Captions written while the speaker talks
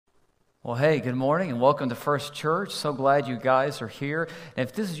Well, hey, good morning and welcome to First Church. So glad you guys are here. And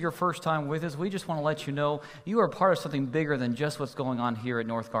if this is your first time with us, we just want to let you know you are part of something bigger than just what's going on here at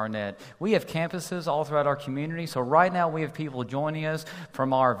North Garnett. We have campuses all throughout our community. So right now we have people joining us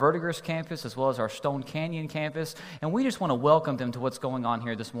from our Verdigris campus as well as our Stone Canyon campus. And we just want to welcome them to what's going on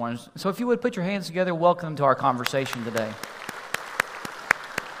here this morning. So if you would put your hands together, welcome them to our conversation today.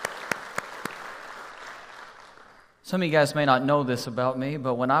 Some of you guys may not know this about me,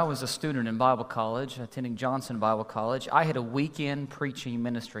 but when I was a student in Bible college, attending Johnson Bible College, I had a weekend preaching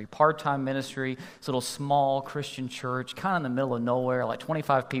ministry, part-time ministry. It's a little small Christian church, kind of in the middle of nowhere, like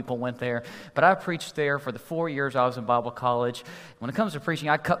 25 people went there. But I preached there for the 4 years I was in Bible college. When it comes to preaching,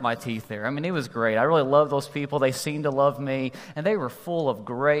 I cut my teeth there. I mean, it was great. I really loved those people. They seemed to love me, and they were full of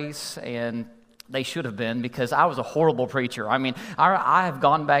grace, and they should have been, because I was a horrible preacher. I mean, I have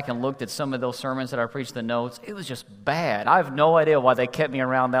gone back and looked at some of those sermons that I preached, the notes. It was just bad. I have no idea why they kept me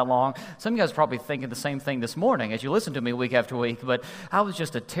around that long. Some of you guys are probably thinking the same thing this morning as you listen to me week after week, but I was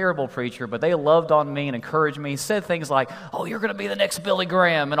just a terrible preacher. But they loved on me and encouraged me, said things like, oh, you're going to be the next Billy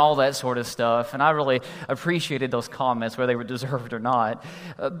Graham and all that sort of stuff. And I really appreciated those comments, whether they were deserved or not.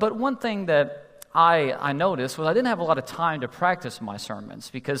 But one thing that I noticed was I didn't have a lot of time to practice my sermons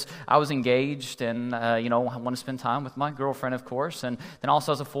because I was engaged and, I want to spend time with my girlfriend, of course, and then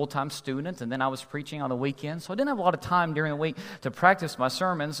also as a full-time student, and then I was preaching on the weekends, so I didn't have a lot of time during the week to practice my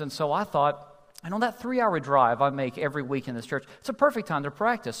sermons, and so I thought, that 3-hour drive I make every week in this church, it's a perfect time to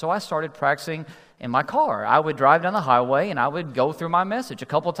practice. So I started practicing in my car. I would drive down the highway and I would go through my message a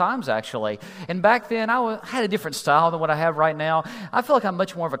couple times, actually. And back then, I had a different style than what I have right now. I feel like I'm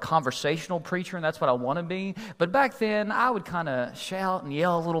much more of a conversational preacher, and that's what I want to be. But back then, I would kind of shout and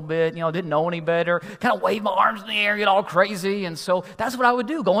yell a little bit, didn't know any better, kind of wave my arms in the air, get all crazy. And so that's what I would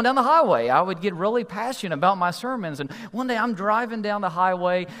do going down the highway. I would get really passionate about my sermons. And one day, I'm driving down the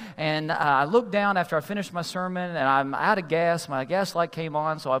highway, and I looked down after I finished my sermon, and I'm out of gas. My gas light came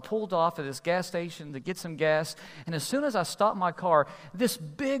on, so I pulled off at this gas station to get some gas, and as soon as I stopped my car, this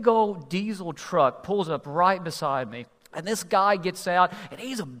big old diesel truck pulls up right beside me. And this guy gets out, and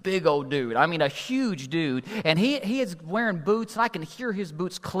he's a big old dude. I mean, a huge dude. And he is wearing boots, and I can hear his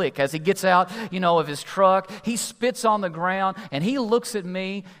boots click as he gets out, of his truck. He spits on the ground, and he looks at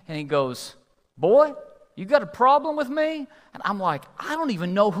me, and he goes, "Boy, you got a problem with me?" And I'm like, "I don't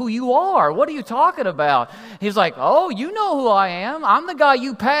even know who you are. What are you talking about?" He's like, "Oh, you know who I am. I'm the guy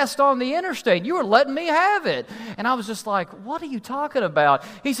you passed on the interstate. You were letting me have it." And I was just like, "What are you talking about?"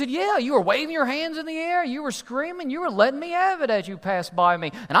 He said, "Yeah, you were waving your hands in the air. You were screaming. You were letting me have it as you passed by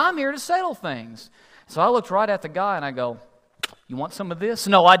me. And I'm here to settle things." So I looked right at the guy and I go, "You want some of this?"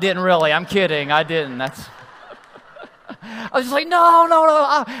 No, I didn't really. I'm kidding. I didn't. I was just like, no,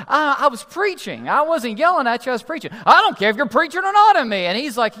 I was preaching. I wasn't yelling at you, I was preaching. "I don't care if you're preaching or not at me." And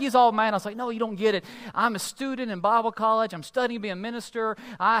he's all mad. I was like, "No, you don't get it. I'm a student in Bible college. I'm studying to be a minister.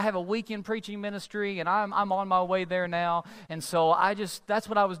 I have a weekend preaching ministry, and I'm on my way there now." And so that's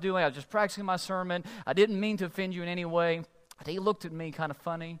what I was doing. I was just practicing my sermon. I didn't mean to offend you in any way. But he looked at me kind of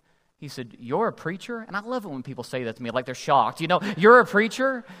funny. He said, "You're a preacher?" And I love it when people say that to me, like they're shocked. "You're a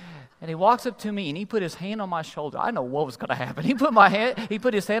preacher?" And he walks up to me and he put his hand on my shoulder. I know what was going to happen. He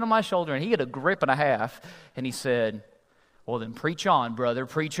put his hand on my shoulder and he had a grip and a half. And he said, "Well, then preach on, brother,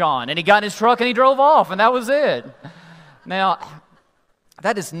 preach on." And he got in his truck and he drove off, and that was it. Now,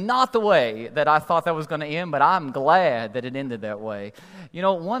 that is not the way that I thought that was going to end, but I'm glad that it ended that way.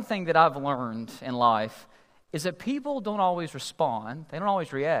 One thing that I've learned in life is that people don't always respond, they don't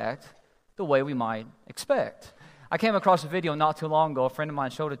always react the way we might expect. I came across a video not too long ago, a friend of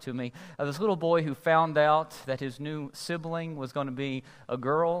mine showed it to me, of this little boy who found out that his new sibling was going to be a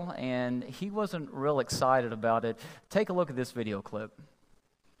girl, and he wasn't real excited about it. Take a look at this video clip.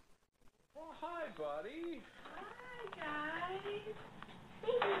 Oh, hi, buddy. Hi, guys.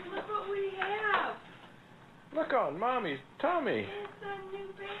 Hey, look what we have. Look on Mommy's tummy. It's a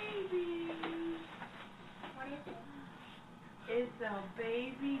new baby. What is it? It's a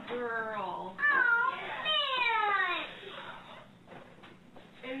baby girl. Oh, man!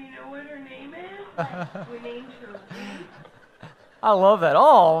 And you know what her name is? We named her Ruth. I love that.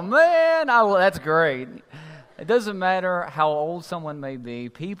 Oh, man, that's great. It doesn't matter how old someone may be.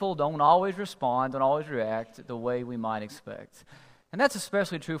 People don't always respond, don't always react the way we might expect. And that's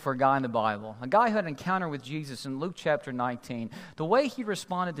especially true for a guy in the Bible. A guy who had an encounter with Jesus in Luke chapter 19. The way he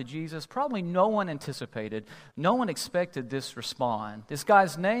responded to Jesus, probably no one anticipated. No one expected this response. This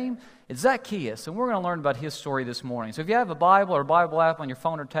guy's name is Zacchaeus, and we're going to learn about his story this morning. So if you have a Bible or a Bible app on your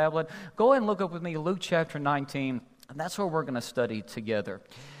phone or tablet, go ahead and look up with me Luke chapter 19, and that's where we're going to study together.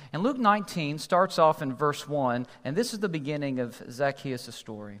 And Luke 19 starts off in verse 1, and this is the beginning of Zacchaeus'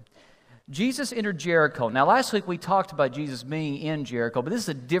 story. Jesus entered Jericho. Now, last week we talked about Jesus being in Jericho, but this is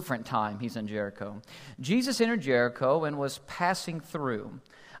a different time he's in Jericho. Jesus entered Jericho and was passing through.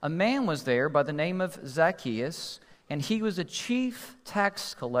 A man was there by the name of Zacchaeus, and he was a chief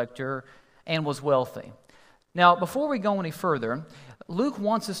tax collector and was wealthy. Now, before we go any further, Luke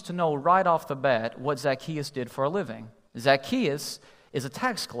wants us to know right off the bat what Zacchaeus did for a living. Zacchaeus is a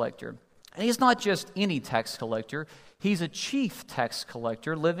tax collector. And he's not just any tax collector. He's a chief tax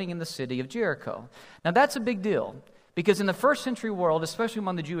collector living in the city of Jericho. Now, that's a big deal because in the first century world, especially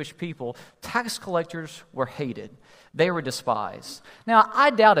among the Jewish people, tax collectors were hated. They were despised. Now, I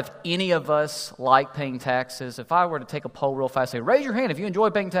doubt if any of us like paying taxes. If I were to take a poll real fast, say, raise your hand if you enjoy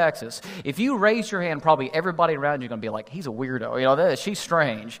paying taxes. If you raise your hand, probably everybody around you is going to be like, he's a weirdo. She's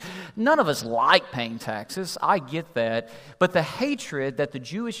strange. None of us like paying taxes. I get that. But the hatred that the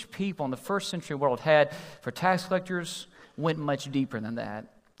Jewish people in the first century world had for tax collectors went much deeper than that.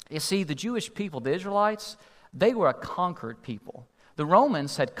 You see, the Jewish people, the Israelites, they were a conquered people. The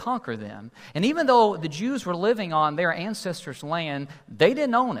Romans had conquered them. And even though the Jews were living on their ancestors' land, they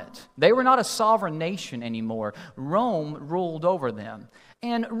didn't own it. They were not a sovereign nation anymore. Rome ruled over them.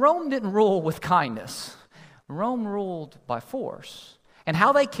 And Rome didn't rule with kindness. Rome ruled by force. And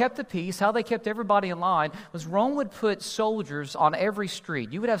how they kept the peace, how they kept everybody in line, was Rome would put soldiers on every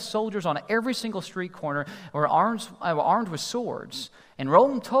street. You would have soldiers on every single street corner who were armed with swords. And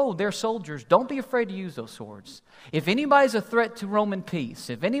Rome told their soldiers, don't be afraid to use those swords. If anybody's a threat to Roman peace,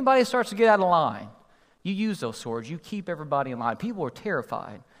 if anybody starts to get out of line, you use those swords. You keep everybody in line. People were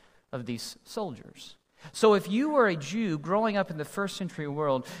terrified of these soldiers. So if you were a Jew growing up in the first century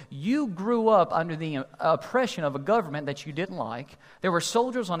world, you grew up under the oppression of a government that you didn't like. There were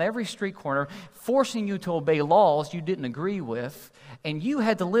soldiers on every street corner forcing you to obey laws you didn't agree with, and you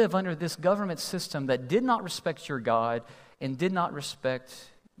had to live under this government system that did not respect your God and did not respect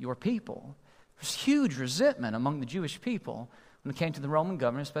your people. There's huge resentment among the Jewish people when it came to the Roman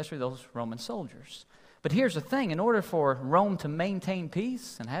government, especially those Roman soldiers. But here's the thing, in order for Rome to maintain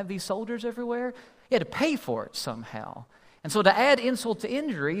peace and have these soldiers everywhere, you had to pay for it somehow. And so to add insult to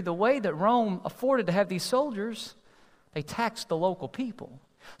injury, the way that Rome afforded to have these soldiers, they taxed the local people.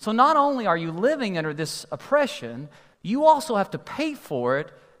 So not only are you living under this oppression, you also have to pay for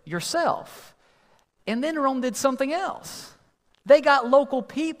it yourself. And then Rome did something else. They got local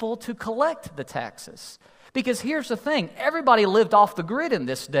people to collect the taxes. Because here's the thing, everybody lived off the grid in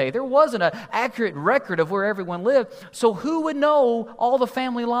this day. There wasn't an accurate record of where everyone lived. So who would know all the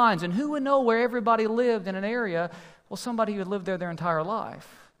family lines and who would know where everybody lived in an area? Well, somebody who had lived there their entire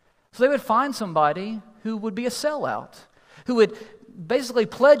life. So they would find somebody who would be a sellout, who would basically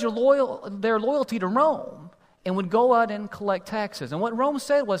pledge their loyalty to Rome and would go out and collect taxes. And what Rome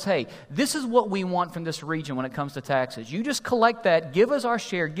said was, hey, this is what we want from this region when it comes to taxes. You just collect that, give us our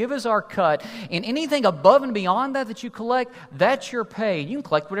share, give us our cut, and anything above and beyond that you collect, that's your pay. You can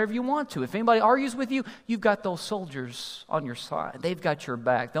collect whatever you want to. If anybody argues with you, you've got those soldiers on your side. They've got your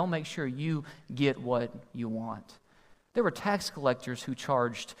back. They'll make sure you get what you want. There were tax collectors who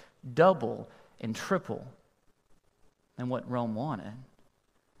charged double and triple than what Rome wanted.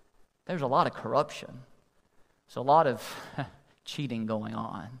 There's a lot of corruption. So a lot of cheating going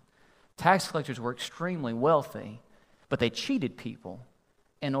on. Tax collectors were extremely wealthy, but they cheated people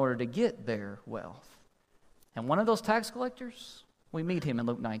in order to get their wealth. And one of those tax collectors, we meet him in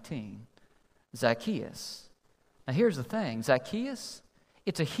Luke 19, Zacchaeus. Now here's the thing, Zacchaeus,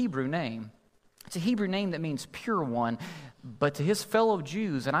 it's a Hebrew name. It's a Hebrew name that means pure one, but to his fellow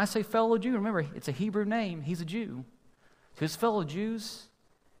Jews, and I say fellow Jew, remember, it's a Hebrew name, he's a Jew. To his fellow Jews,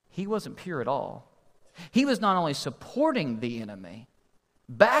 he wasn't pure at all. He was not only supporting the enemy,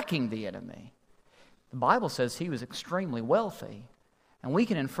 backing the enemy. The Bible says he was extremely wealthy. And we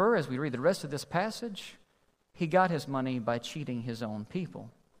can infer as we read the rest of this passage, he got his money by cheating his own people.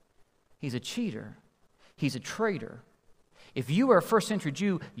 He's a cheater. He's a traitor. If you were a first century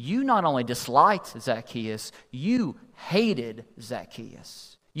Jew, you not only disliked Zacchaeus, you hated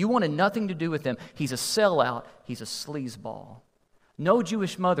Zacchaeus. You wanted nothing to do with him. He's a sellout. He's a sleazeball. No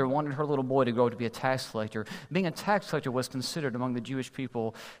Jewish mother wanted her little boy to grow to be a tax collector. Being a tax collector was considered among the Jewish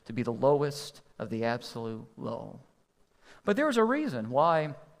people to be the lowest of the absolute low. But there was a reason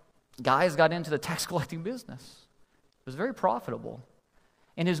why guys got into the tax collecting business. It was very profitable.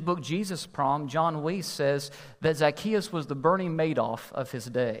 In his book, Jesus Prom, John Weiss says that Zacchaeus was the Bernie Madoff of his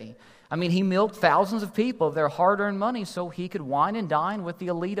day. I mean, he milked thousands of people of their hard-earned money so he could wine and dine with the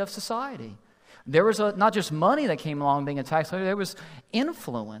elite of society. There was not just money that came along being a tax collector, there was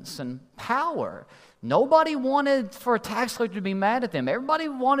influence and power. Nobody wanted for a tax collector to be mad at them. Everybody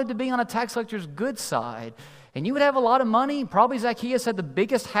wanted to be on a tax collector's good side. And you would have a lot of money. Probably Zacchaeus had the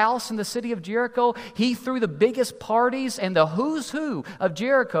biggest house in the city of Jericho. He threw the biggest parties, and the who's who of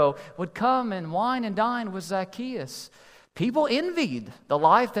Jericho would come and wine and dine with Zacchaeus. People envied the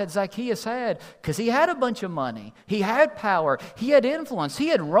life that Zacchaeus had because he had a bunch of money. He had power. He had influence. He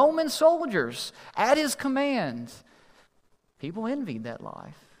had Roman soldiers at his command. People envied that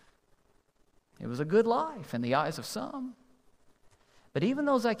life. It was a good life in the eyes of some. But even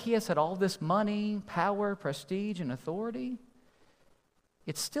though Zacchaeus had all this money, power, prestige, and authority,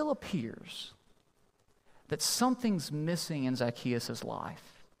 it still appears that something's missing in Zacchaeus' life.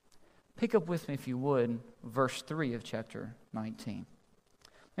 Pick up with me, if you would, verse 3 of chapter 19.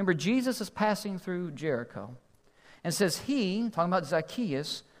 Remember, Jesus is passing through Jericho. And it says he, talking about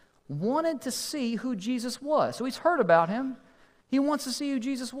Zacchaeus, wanted to see who Jesus was. So he's heard about him. He wants to see who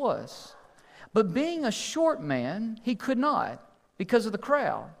Jesus was. But being a short man, he could not because of the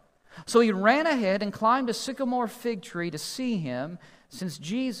crowd. So he ran ahead and climbed a sycamore fig tree to see him, since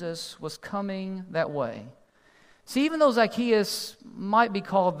Jesus was coming that way. See, even though Zacchaeus might be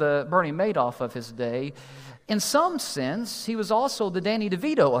called the Bernie Madoff of his day, in some sense, he was also the Danny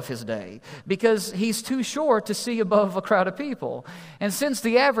DeVito of his day, because he's too short to see above a crowd of people. And since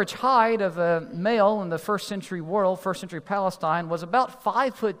the average height of a male in the first century world, first century Palestine, was about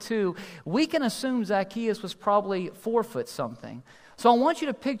 5'2", we can assume Zacchaeus was probably 4 foot something. So I want you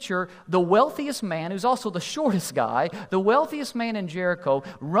to picture the wealthiest man, who's also the shortest guy, the wealthiest man in Jericho,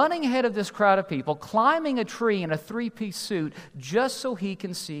 running ahead of this crowd of people, climbing a tree in a 3-piece suit just so he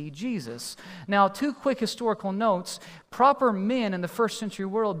can see Jesus. Now, 2 quick historical notes. Proper men in the first century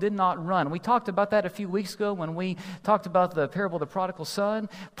world did not run. We talked about that a few weeks ago when we talked about the parable of the prodigal son.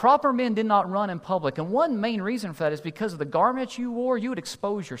 Proper men did not run in public. And one main reason for that is because of the garments you wore, you would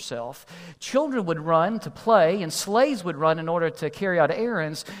expose yourself. Children would run to play, and slaves would run in order to carry out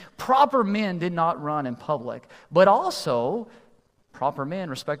errands. Proper men did not run in public. But also, proper men,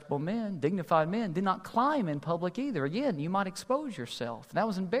 respectable men, dignified men did not climb in public either. Again, you might expose yourself. That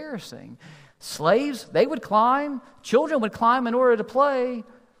was embarrassing. Slaves, they would climb. Children would climb in order to play.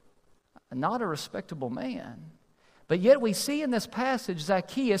 Not a respectable man. But yet we see in this passage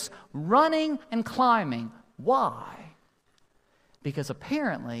Zacchaeus running and climbing. Why? Because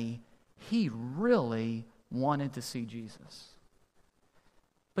apparently he really wanted to see Jesus.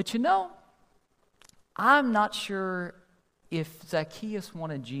 But you know, I'm not sure if Zacchaeus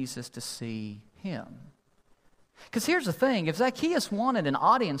wanted Jesus to see him. Because here's the thing, if Zacchaeus wanted an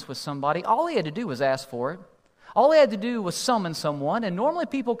audience with somebody, all he had to do was ask for it. All he had to do was summon someone, and normally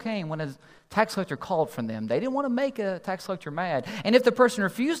people came when a tax collector called for them. They didn't want to make a tax collector mad. And if the person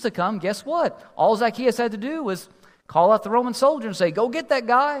refused to come, guess what? All Zacchaeus had to do was call out the Roman soldier and say, "Go get that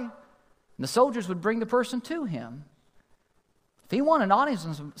guy." And the soldiers would bring the person to him. If he wanted an audience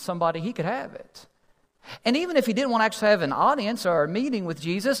with somebody, he could have it. And even if he didn't want to actually have an audience or a meeting with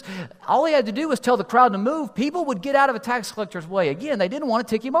Jesus, all he had to do was tell the crowd to move. People would get out of a tax collector's way. Again, they didn't want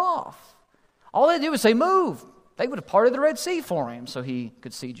to tick him off. All they had to do was say, "Move." They would have parted the Red Sea for him so he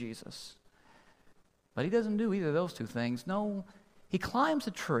could see Jesus. But he doesn't do either of those two things. No, he climbs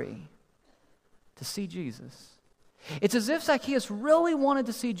a tree to see Jesus. It's as if Zacchaeus really wanted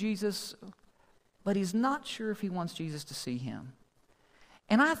to see Jesus, but he's not sure if he wants Jesus to see him.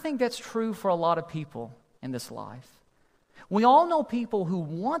 And I think that's true for a lot of people in this life. We all know people who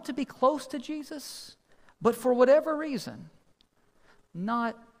want to be close to Jesus, but for whatever reason,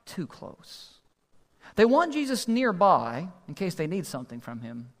 not too close. They want Jesus nearby in case they need something from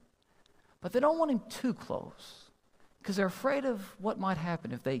him, but they don't want him too close because they're afraid of what might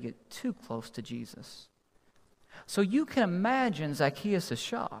happen if they get too close to Jesus. So you can imagine Zacchaeus'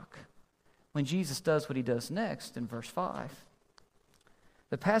 shock when Jesus does what he does next in verse 5.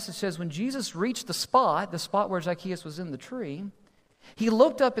 The passage says, when Jesus reached the spot where Zacchaeus was in the tree, he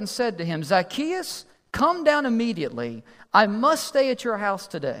looked up and said to him, "Zacchaeus, come down immediately. I must stay at your house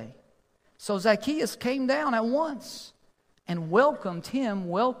today." So Zacchaeus came down at once and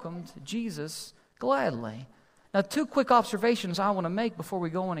welcomed Jesus gladly. Now, 2 quick observations I want to make before we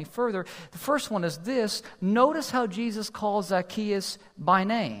go any further. The first one is this. Notice how Jesus calls Zacchaeus by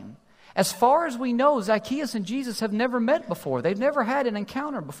name. As far as we know, Zacchaeus and Jesus have never met before. They've never had an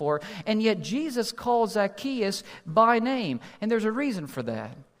encounter before. And yet Jesus calls Zacchaeus by name. And there's a reason for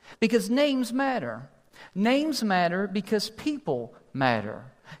that. Because names matter. Names matter because people matter.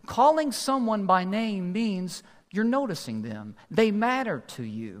 Calling someone by name means you're noticing them. They matter to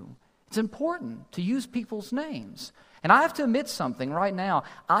you. It's important to use people's names. And I have to admit something right now.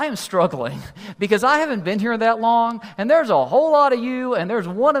 I am struggling because I haven't been here that long, and there's a whole lot of you, and there's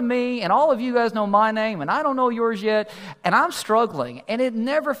one of me, and all of you guys know my name, and I don't know yours yet, and I'm struggling, and it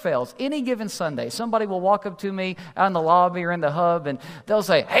never fails. Any given Sunday, somebody will walk up to me out in the lobby or in the hub, and they'll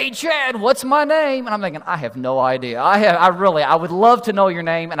say, "Hey, Chad, what's my name?" And I'm thinking, I have no idea. I would love to know your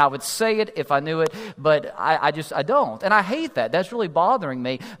name, and I would say it if I knew it, but I don't. And I hate that. That's really bothering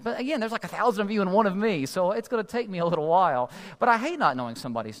me. But again, there's like 1,000 of you and one of me, so it's going to take me a little while. But I hate not knowing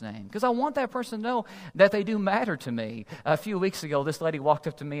somebody's name because I want that person to know that they do matter to me. A few weeks ago, this lady walked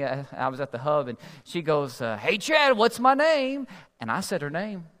up to me. I was at the hub, and she goes, "Hey, Chad, what's my name?" And I said her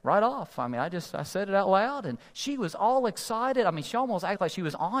name right off. I mean, I said it out loud, and she was all excited. I mean, she almost acted like she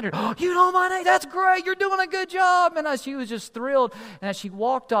was honored. "Oh, you know my name? That's great. You're doing a good job." And she was just thrilled. And as she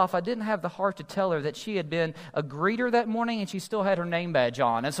walked off, I didn't have the heart to tell her that she had been a greeter that morning, and she still had her name badge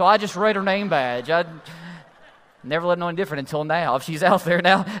on. And so I just read her name badge. I never let her know any different until now. If she's out there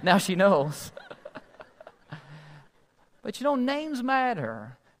now she knows. But names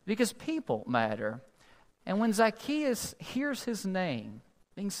matter because people matter. And when Zacchaeus hears his name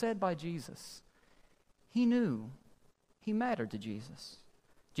being said by Jesus, he knew he mattered to Jesus.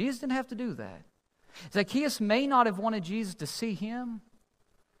 Jesus didn't have to do that. Zacchaeus may not have wanted Jesus to see him,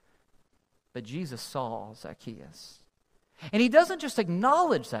 but Jesus saw Zacchaeus. And he doesn't just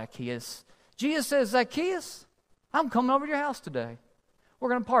acknowledge Zacchaeus. Jesus says, "Zacchaeus, I'm coming over to your house today. We're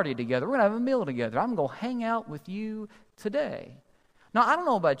going to party together. We're going to have a meal together. I'm going to hang out with you today." Now, I don't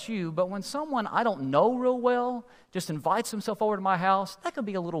know about you, but when someone I don't know real well just invites himself over to my house, that can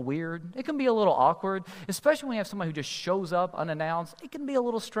be a little weird. It can be a little awkward, especially when you have somebody who just shows up unannounced. It can be a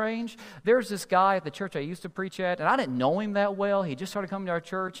little strange. There's this guy at the church I used to preach at, and I didn't know him that well. He just started coming to our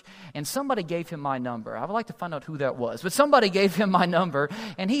church, and somebody gave him my number. I would like to find out who that was, but somebody gave him my number,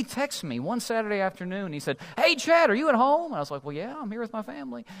 and he texted me one Saturday afternoon. He said, "Hey, Chad, are you at home?" And I was like, "Well, yeah, I'm here with my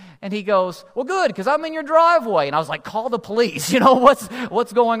family." And he goes, "Well, good, because I'm in your driveway." And I was like, "Call the police.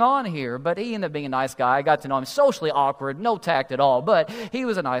 What's going on here?" But he ended up being a nice guy. I got to know him. Socially awkward, no tact at all, but he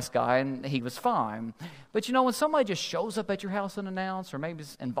was a nice guy, and he was fine. But when somebody just shows up at your house unannounced or maybe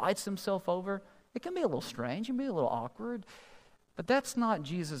invites himself over, it can be a little strange. It can be a little awkward. But that's not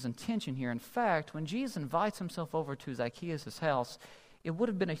Jesus' intention here. In fact, when Jesus invites himself over to Zacchaeus' house, it would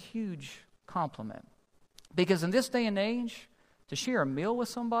have been a huge compliment. Because in this day and age, to share a meal with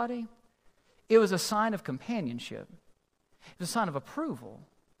somebody, it was a sign of companionship. It was a sign of approval,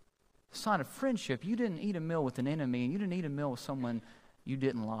 a sign of friendship. You didn't eat a meal with an enemy, and you didn't eat a meal with someone you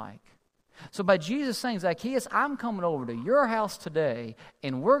didn't like. So by Jesus saying, "Zacchaeus, I'm coming over to your house today,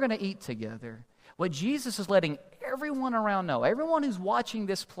 and we're going to eat together," what Jesus is letting everyone around know, everyone who's watching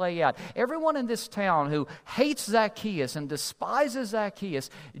this play out, everyone in this town who hates Zacchaeus and despises Zacchaeus,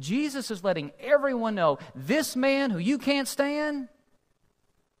 Jesus is letting everyone know, this man who you can't stand,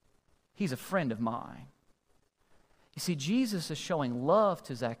 he's a friend of mine. You see, Jesus is showing love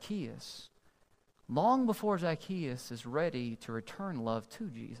to Zacchaeus long before Zacchaeus is ready to return love to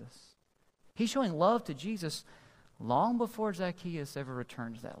Jesus. He's showing love to Jesus long before Zacchaeus ever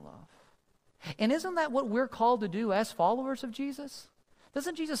returns that love. And isn't that what we're called to do as followers of Jesus?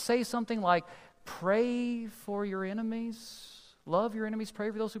 Doesn't Jesus say something like, "Pray for your enemies, love your enemies, pray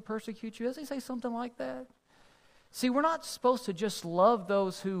for those who persecute you"? Doesn't he say something like that? See, we're not supposed to just love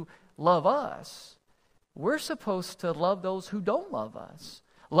those who love us. We're supposed to love those who don't love us.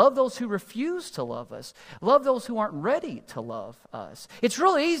 Love those who refuse to love us. Love those who aren't ready to love us. It's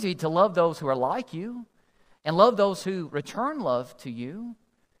really easy to love those who are like you, and love those who return love to you,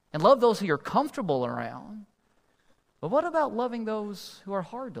 and love those who you're comfortable around. But what about loving those who are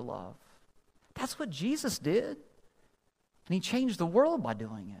hard to love? That's what Jesus did. And he changed the world by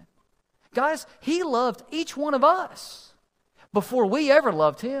doing it. Guys, he loved each one of us before we ever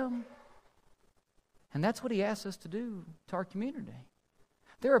loved him. And that's what he asks us to do to our community.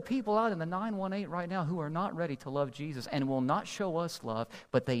 There are people out in the 918 right now who are not ready to love Jesus and will not show us love,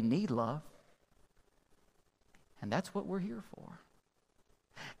 but they need love. And that's what we're here for.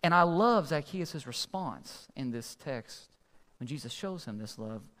 And I love Zacchaeus' response in this text when Jesus shows him this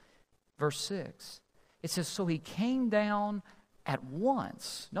love. Verse 6, it says, "So he came down at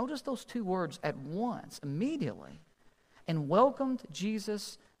once." Notice those two words, at once, immediately, "and welcomed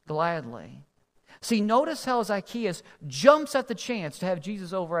Jesus gladly." See, notice how Zacchaeus jumps at the chance to have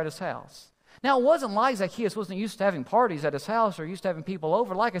Jesus over at his house. Now, it wasn't like Zacchaeus wasn't used to having parties at his house or used to having people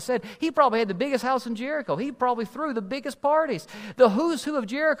over. Like I said, he probably had the biggest house in Jericho. He probably threw the biggest parties. The who's who of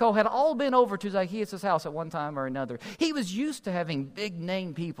Jericho had all been over to Zacchaeus' house at one time or another. He was used to having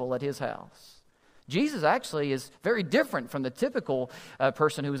big-name people at his house. Jesus actually is very different from the typical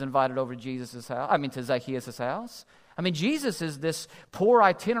person who was invited over to to Zacchaeus' house. I mean, Jesus is this poor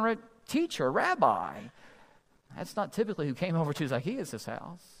itinerant teacher, rabbi. That's not typically who came over to Zacchaeus'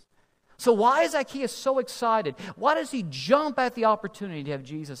 house. So why is Zacchaeus so excited? Why does he jump at the opportunity to have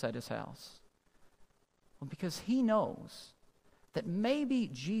Jesus at his house? Well, because he knows that maybe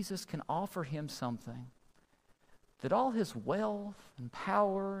Jesus can offer him something that all his wealth and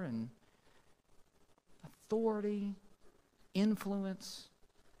power and authority, influence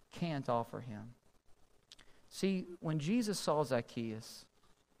can't offer him. See, when Jesus saw Zacchaeus,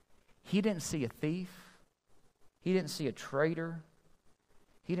 he didn't see a thief. He didn't see a traitor.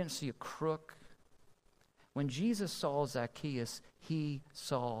 He didn't see a crook. When Jesus saw Zacchaeus, he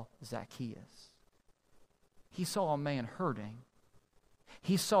saw Zacchaeus. He saw a man hurting.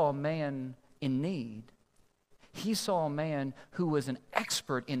 He saw a man in need. He saw a man who was an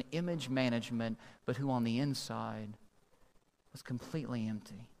expert in image management, but who on the inside was completely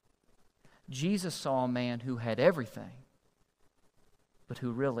empty. Jesus saw a man who had everything, but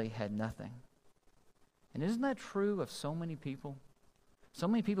who really had nothing. And isn't that true of so many people? So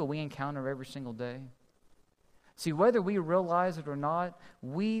many people we encounter every single day. See, whether we realize it or not,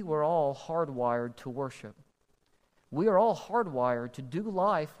 we were all hardwired to worship. We are all hardwired to do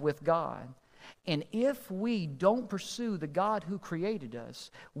life with God. And if we don't pursue the God who created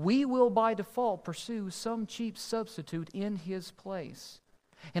us, we will by default pursue some cheap substitute in His place.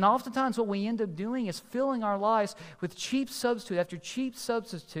 And oftentimes what we end up doing is filling our lives with cheap substitute after cheap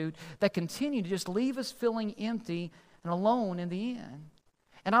substitute that continue to just leave us feeling empty and alone in the end.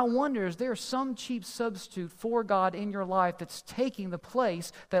 And I wonder, is there some cheap substitute for God in your life that's taking the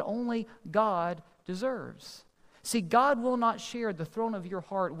place that only God deserves? See, God will not share the throne of your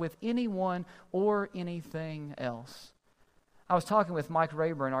heart with anyone or anything else. I was talking with Mike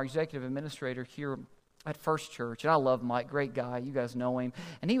Rayburn, our executive administrator here at First Church, and I love Mike, great guy, you guys know him,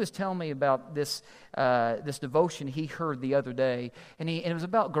 and he was telling me about this devotion he heard the other day, and it was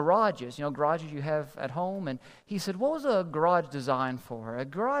about garages, garages you have at home, and he said, what was a garage designed for? A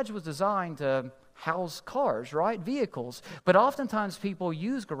garage was designed to house cars, right? Vehicles. But oftentimes people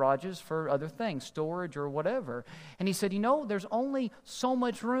use garages for other things, storage or whatever. And he said, there's only so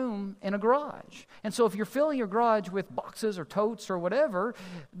much room in a garage. And so if you're filling your garage with boxes or totes or whatever,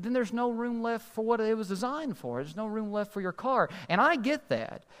 then there's no room left for what it was designed for. There's no room left for your car. And I get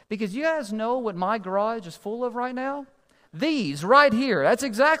that, because you guys know what my garage is full of right now? These right here. That's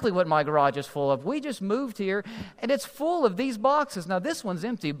exactly what my garage is full of. We just moved here, and it's full of these boxes. Now, this one's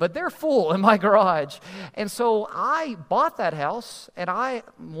empty, but they're full in my garage. And so I bought that house, and I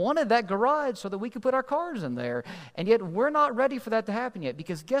wanted that garage so that we could put our cars in there. And yet, we're not ready for that to happen yet,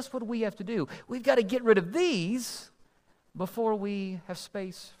 because guess what we have to do? We've got to get rid of these before we have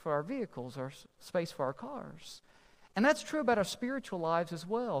space for our vehicles or space for our cars. And that's true about our spiritual lives as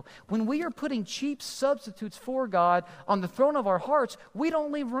well. When we are putting cheap substitutes for God on the throne of our hearts, we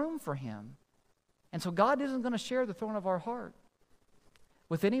don't leave room for Him. And so God isn't going to share the throne of our heart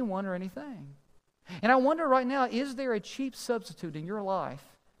with anyone or anything. And I wonder right now, is there a cheap substitute in your life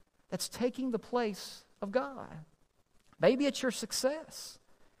that's taking the place of God? Maybe it's your success.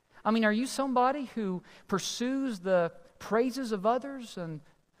 I mean, are you somebody who pursues the praises of others and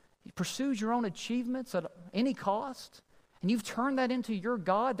pursues your own achievements at any cost, and you've turned that into your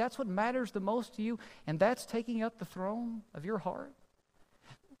God? That's what matters the most to you, and that's taking up the throne of your heart?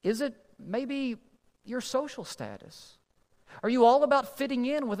 Is it maybe your social status? Are you all about fitting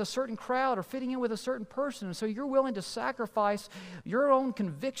in with a certain crowd or fitting in with a certain person, and so you're willing to sacrifice your own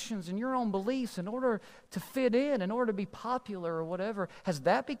convictions and your own beliefs in order to fit in order to be popular or whatever? Has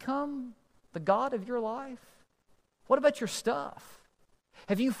that become the God of your life? What about your stuff?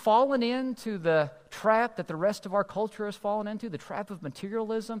 Have you fallen into the trap that the rest of our culture has fallen into, the trap of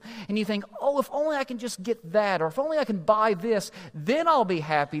materialism? And you think, if only I can just get that, or if only I can buy this, then I'll be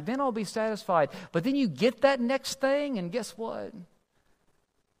happy, then I'll be satisfied. But then you get that next thing, and guess what?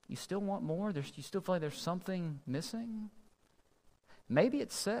 You still want more? You still feel like there's something missing? Maybe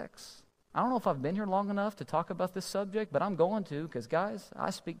it's sex. I don't know if I've been here long enough to talk about this subject, but I'm going to, because guys,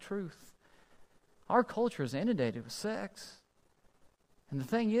 I speak truth. Our culture is inundated with sex. And the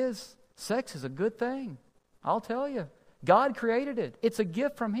thing is, sex is a good thing. I'll tell you. God created it. It's a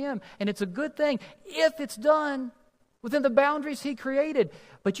gift from Him. And it's a good thing if it's done within the boundaries He created.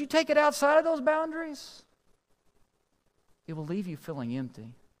 But you take it outside of those boundaries, it will leave you feeling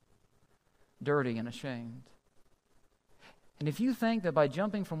empty, dirty, and ashamed. And if you think that by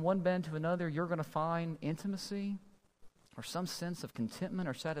jumping from one bed to another, you're going to find intimacy or some sense of contentment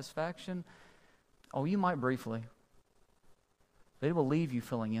or satisfaction, you might briefly. But it will leave you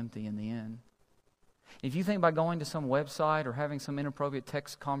feeling empty in the end. If you think by going to some website or having some inappropriate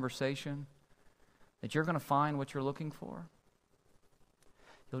text conversation that you're going to find what you're looking for,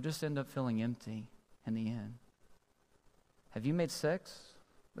 you'll just end up feeling empty in the end. Have you made sex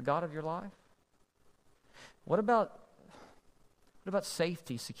the God of your life? What about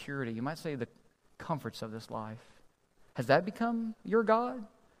safety, security? You might say the comforts of this life. Has that become your God?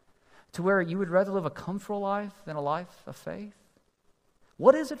 To where you would rather live a comfortable life than a life of faith?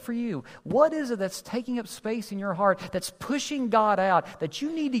 What is it for you? What is it that's taking up space in your heart, that's pushing God out, that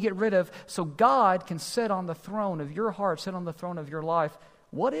you need to get rid of so God can sit on the throne of your heart, sit on the throne of your life?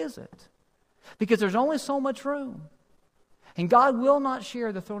 What is it? Because there's only so much room. And God will not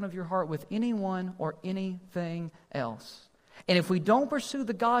share the throne of your heart with anyone or anything else. And if we don't pursue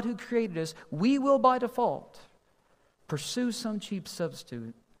the God who created us, we will by default pursue some cheap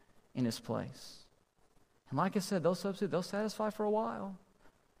substitute in His place. And like I said, those substitutes, they'll satisfy for a while,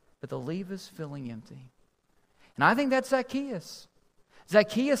 but they'll leave us feeling empty. And I think that's Zacchaeus.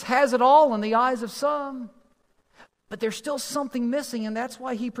 Zacchaeus has it all in the eyes of some, but there's still something missing, and that's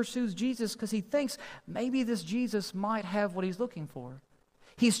why he pursues Jesus, because he thinks maybe this Jesus might have what he's looking for.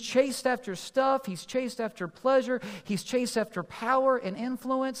 He's chased after stuff, he's chased after pleasure, he's chased after power and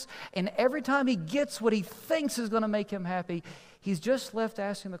influence, and every time he gets what he thinks is going to make him happy, he's just left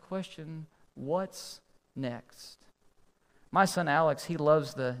asking the question, what's next? My son Alex, he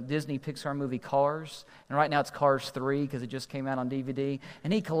loves the Disney Pixar movie Cars. And right now it's Cars 3 because it just came out on DVD.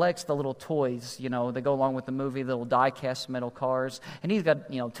 And he collects the little toys, that go along with the movie, the little die-cast metal cars. And he's got,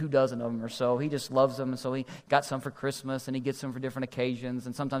 24 of them or so. He just loves them. And so he got some for Christmas and he gets them for different occasions.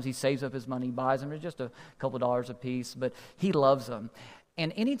 And sometimes he saves up his money, buys them. They're just a couple of dollars a piece. But he loves them.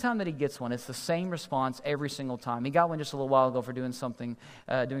 And anytime that he gets one, it's the same response every single time. He got one just a little while ago for doing something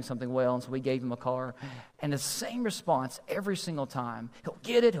well, and so we gave him a car. And the same response every single time. He'll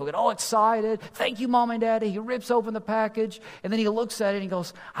get it, he'll get all excited. Thank you, Mom and Daddy. He rips open the package, and then he looks at it and he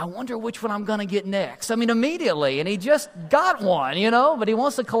goes, I wonder which one I'm going to get next. immediately. And he just got one, but he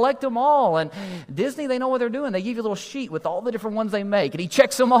wants to collect them all. And Disney, they know what they're doing. They give you a little sheet with all the different ones they make, and he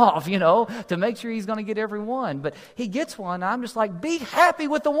checks them off, to make sure he's going to get every one. But he gets one, and I'm just like, be happy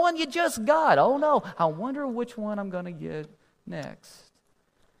with the one you just got. Oh no, I wonder which one I'm going to get next.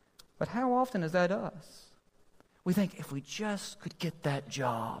 But how often is that us? We think if we just could get that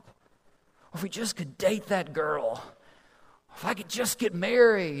job, or if we just could date that girl, or if I could just get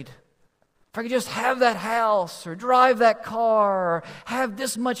married, if I could just have that house or drive that car or have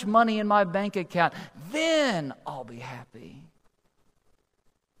this much money in my bank account, then I'll be happy.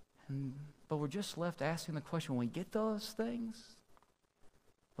 But we're just left asking the question, when we get those things,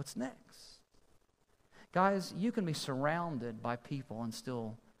 what's next? Guys, you can be surrounded by people and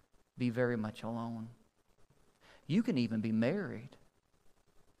still be very much alone. You can even be married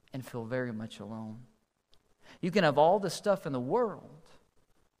and feel very much alone. You can have all the stuff in the world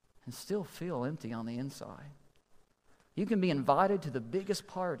and still feel empty on the inside. You can be invited to the biggest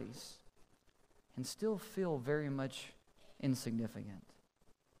parties and still feel very much insignificant.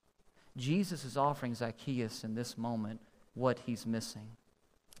 Jesus is offering Zacchaeus in this moment what he's missing.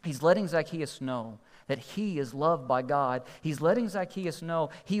 He's letting Zacchaeus know that he is loved by God. He's letting Zacchaeus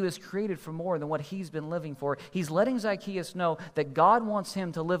know he was created for more than what he's been living for. He's letting Zacchaeus know that God wants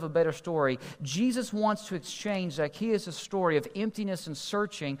him to live a better story. Jesus wants to exchange Zacchaeus' story of emptiness and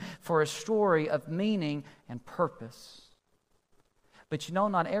searching for a story of meaning and purpose. But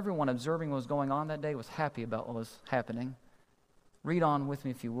not everyone observing what was going on that day was happy about what was happening. Read on with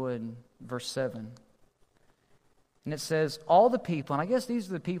me if you would, verse 7. And it says, all the people, and I guess these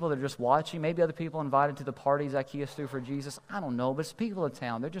are the people that are just watching, maybe other people invited to the party Zacchaeus threw for Jesus. I don't know, but it's people of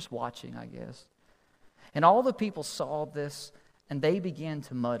town. They're just watching, I guess. And all the people saw this, and they began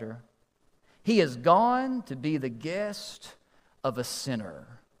to mutter, he has gone to be the guest of a sinner.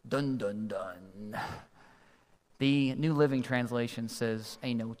 Dun, dun, dun. The New Living Translation says,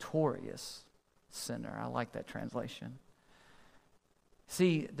 a notorious sinner. I like that translation.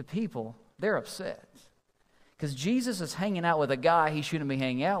 See, the people, they're upset. Because Jesus is hanging out with a guy he shouldn't be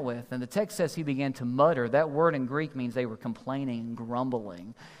hanging out with. And the text says he began to mutter. That word in Greek means they were complaining and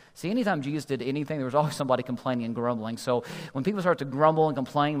grumbling. See, anytime Jesus did anything, there was always somebody complaining and grumbling. So when people start to grumble and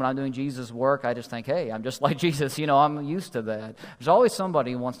complain when I'm doing Jesus' work, I just think, hey, I'm just like Jesus. I'm used to that. There's always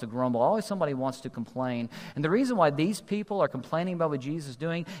somebody who wants to grumble. Always somebody who wants to complain. And the reason why these people are complaining about what Jesus is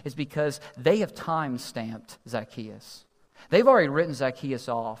doing is because they have time-stamped Zacchaeus. They've already written Zacchaeus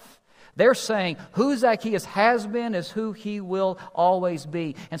off. They're saying who Zacchaeus has been is who he will always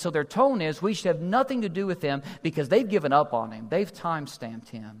be. And so their tone is we should have nothing to do with him because they've given up on him. They've time-stamped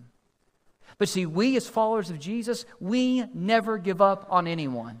him. But see, we as followers of Jesus, we never give up on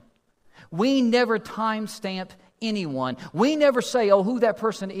anyone. We never time-stamp anyone. We never say, oh, who that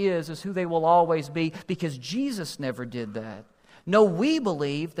person is who they will always be, because Jesus never did that. No, we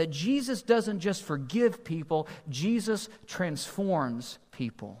believe that Jesus doesn't just forgive people, Jesus transforms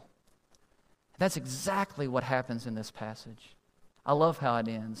people. That's exactly what happens in this passage. I love how it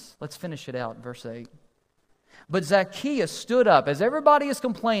ends. Let's finish it out, verse 8. But Zacchaeus stood up, as everybody is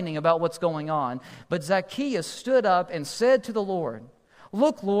complaining about what's going on, but Zacchaeus stood up and said to the Lord,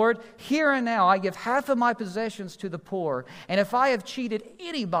 "Look, Lord, here and now I give half of my possessions to the poor, and if I have cheated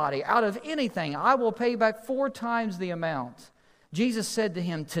anybody out of anything, I will pay back 4 times the amount." Jesus said to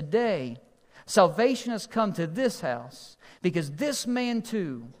him, "Today salvation has come to this house, because this man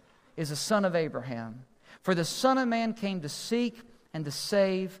too is a son of Abraham. For the Son of Man came to seek and to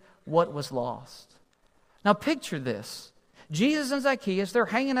save what was lost." Now picture this. Jesus and Zacchaeus, they're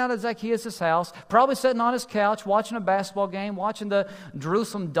hanging out at Zacchaeus' house, probably sitting on his couch, watching a basketball game, watching the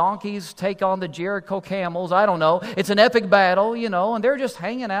Jerusalem donkeys take on the Jericho camels. I don't know. It's an epic battle, and they're just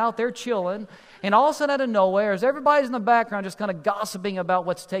hanging out, they're chilling. And all of a sudden, out of nowhere, as everybody's in the background just kind of gossiping about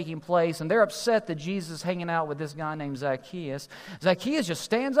what's taking place, and they're upset that Jesus is hanging out with this guy named Zacchaeus, Zacchaeus just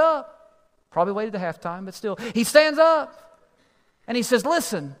stands up. Probably waited to halftime, but still. He stands up, and he says,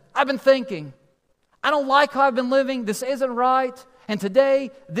 "Listen, I've been thinking. I don't like how I've been living. This isn't right. And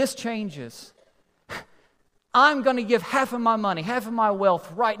today, this changes. I'm going to give half of my money, half of my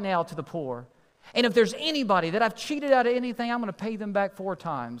wealth right now to the poor. And if there's anybody that I've cheated out of anything, I'm going to pay them back 4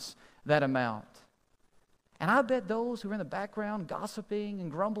 times that amount." And I bet those who were in the background gossiping and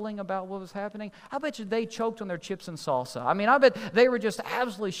grumbling about what was happening, I bet you they choked on their chips and salsa. I mean, I bet they were just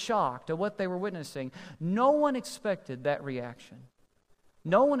absolutely shocked at what they were witnessing. No one expected that reaction.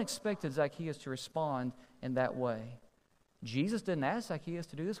 No one expected Zacchaeus to respond in that way. Jesus didn't ask Zacchaeus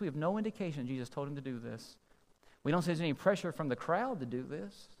to do this. We have no indication Jesus told him to do this. We don't see there's any pressure from the crowd to do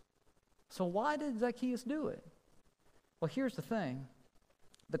this. So why did Zacchaeus do it? Well, here's the thing.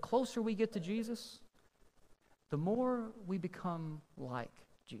 The closer we get to Jesus, the more we become like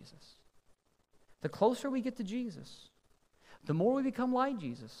Jesus. The closer we get to Jesus, the more we become like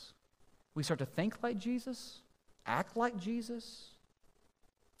Jesus. We start to think like Jesus, act like Jesus,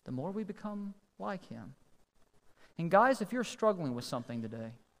 the more we become like Him. And guys, if you're struggling with something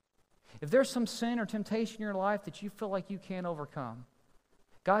today, if there's some sin or temptation in your life that you feel like you can't overcome,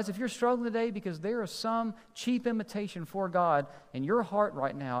 guys, if you're struggling today because there is some cheap imitation for God in your heart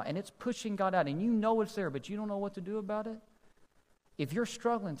right now, and it's pushing God out, and you know it's there, but you don't know what to do about it, if you're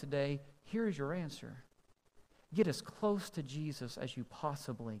struggling today, here's your answer. Get as close to Jesus as you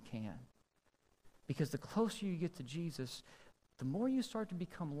possibly can. Because the closer you get to Jesus, the more you start to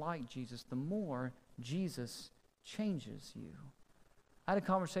become like Jesus, the more Jesus changes you. I had a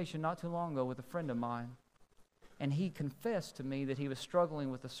conversation not too long ago with a friend of mine, and he confessed to me that he was struggling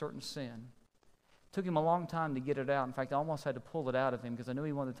with a certain sin. It took him a long time to get it out. In fact, I almost had to pull it out of him because I knew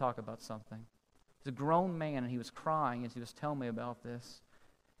he wanted to talk about something. He's a grown man, and he was crying as he was telling me about this.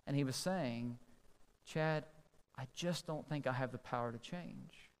 And he was saying, "Chad, I just don't think I have the power to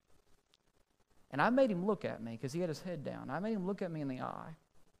change." And I made him look at me because he had his head down. I made him look at me in the eye.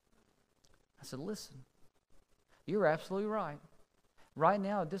 I said, "Listen, you're absolutely right. Right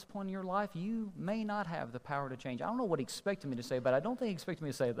now, at this point in your life, you may not have the power to change." I don't know what he expected me to say, but I don't think he expected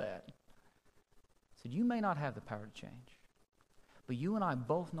me to say that. He said, "You may not have the power to change, but you and I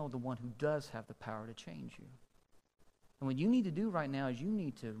both know the one who does have the power to change you. And what you need to do right now is you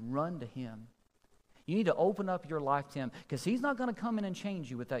need to run to Him. You need to open up your life to Him, because He's not going to come in and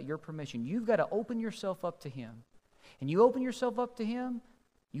change you without your permission. You've got to open yourself up to Him. And you open yourself up to Him,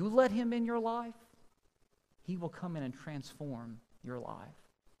 you let Him in your life, He will come in and transform your life."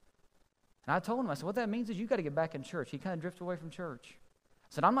 And I told him, I said, "What that means is you got to get back in church." He kind of drifted away from church. I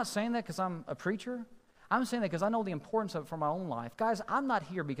said, "I'm not saying that because I'm a preacher. I'm saying that because I know the importance of it for my own life. Guys, I'm not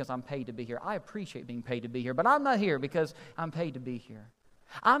here because I'm paid to be here. I appreciate being paid to be here, but I'm not here because I'm paid to be here.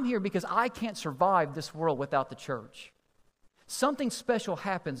 I'm here because I can't survive this world without the church. Something special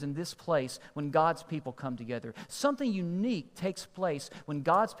happens in this place when God's people come together. Something unique takes place when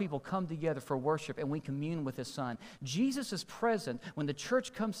God's people come together for worship and we commune with His Son. Jesus is present when the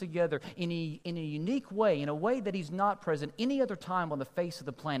church comes together in a unique way, in a way that He's not present any other time on the face of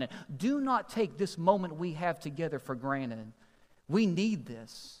the planet. Do not take this moment we have together for granted. We need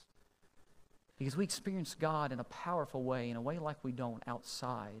this because we experience God in a powerful way, in a way like we don't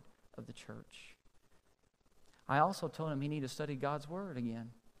outside of the church. I also told him he needed to study God's Word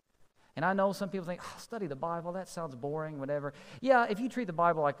again. And I know some people think, study the Bible, that sounds boring, whatever. Yeah, if you treat the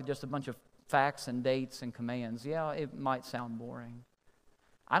Bible like just a bunch of facts and dates and commands, yeah, it might sound boring.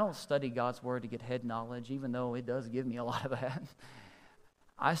 I don't study God's Word to get head knowledge, even though it does give me a lot of that.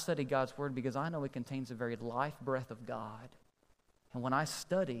 I study God's Word because I know it contains the very life breath of God. And when I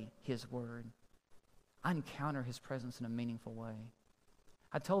study His Word, I encounter His presence in a meaningful way.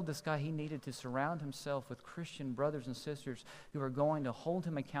 I told this guy he needed to surround himself with Christian brothers and sisters who are going to hold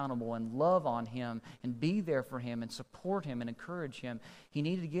him accountable and love on him and be there for him and support him and encourage him. He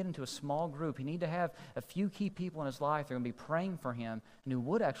needed to get into a small group. He needed to have a few key people in his life that are going to be praying for him and who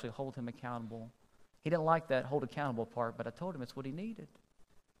would actually hold him accountable. He didn't like that hold accountable part, but I told him it's what he needed.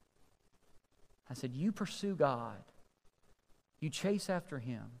 I said, you pursue God. You chase after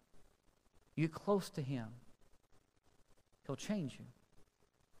Him. You get close to Him. He'll change you.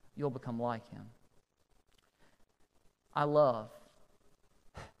 You'll become like Him. I love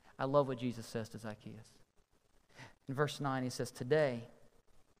what Jesus says to Zacchaeus. In verse 9, He says, today,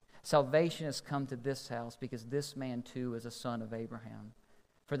 salvation has come to this house because this man too is a son of Abraham.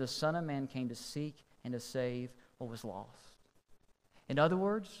 For the Son of Man came to seek and to save what was lost. In other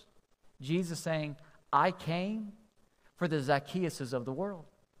words, Jesus saying, I came for the Zacchaeuses of the world.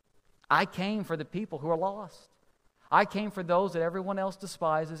 I came for the people who are lost. I came for those that everyone else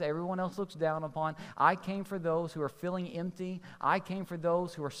despises, everyone else looks down upon. I came for those who are feeling empty. I came for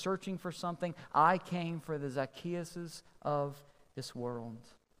those who are searching for something. I came for the Zacchaeuses of this world.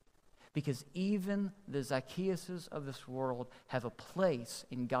 Because even the Zacchaeuses of this world have a place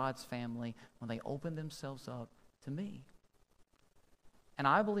in God's family when they open themselves up to me. And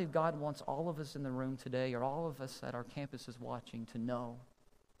I believe God wants all of us in the room today, or all of us at our campuses watching, to know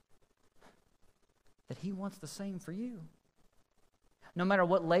that He wants the same for you. No matter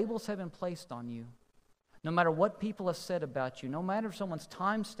what labels have been placed on you, no matter what people have said about you, no matter if someone's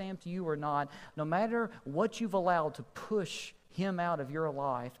time-stamped you or not, no matter what you've allowed to push Him out of your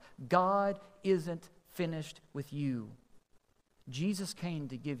life, God isn't finished with you. Jesus came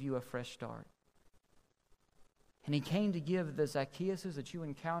to give you a fresh start. And He came to give the Zacchaeuses that you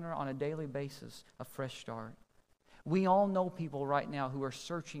encounter on a daily basis a fresh start. We all know people right now who are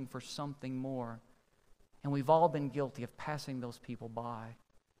searching for something more. And we've all been guilty of passing those people by.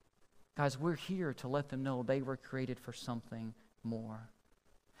 Guys, we're here to let them know they were created for something more.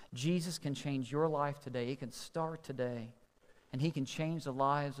 Jesus can change your life today. It can start today. And He can change the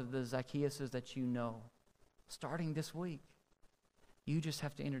lives of the Zacchaeuses that you know. Starting this week. You just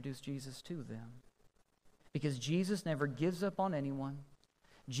have to introduce Jesus to them. Because Jesus never gives up on anyone.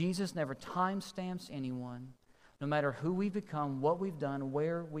 Jesus never time-stamps anyone. No matter who we've become, what we've done,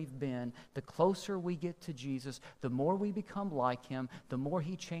 where we've been, the closer we get to Jesus, the more we become like Him, the more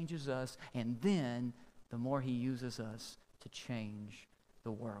He changes us, and then the more He uses us to change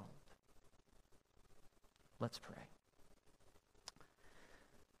the world. Let's pray.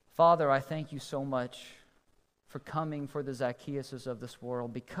 Father, I thank You so much for coming for the Zacchaeuses of this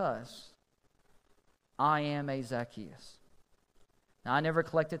world, because I am a Zacchaeus. Now, I never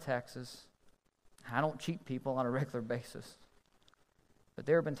collected taxes. I don't cheat people on a regular basis. But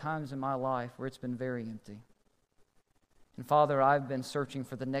there have been times in my life where it's been very empty. And Father, I've been searching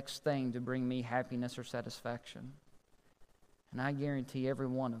for the next thing to bring me happiness or satisfaction. And I guarantee every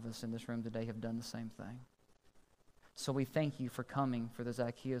one of us in this room today have done the same thing. So we thank You for coming for the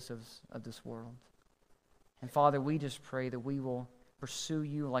Zacchaeus of this world. And Father, we just pray that we will pursue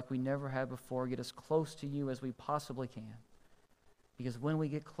You like we never have before, get as close to You as we possibly can. Because when we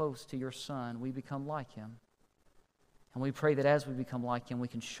get close to Your Son, we become like Him. And we pray that as we become like Him, we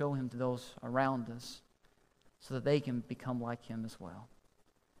can show Him to those around us so that they can become like Him as well.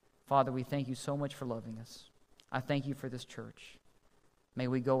 Father, we thank You so much for loving us. I thank You for this church. May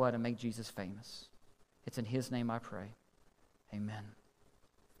we go out and make Jesus famous. It's in His name I pray. Amen.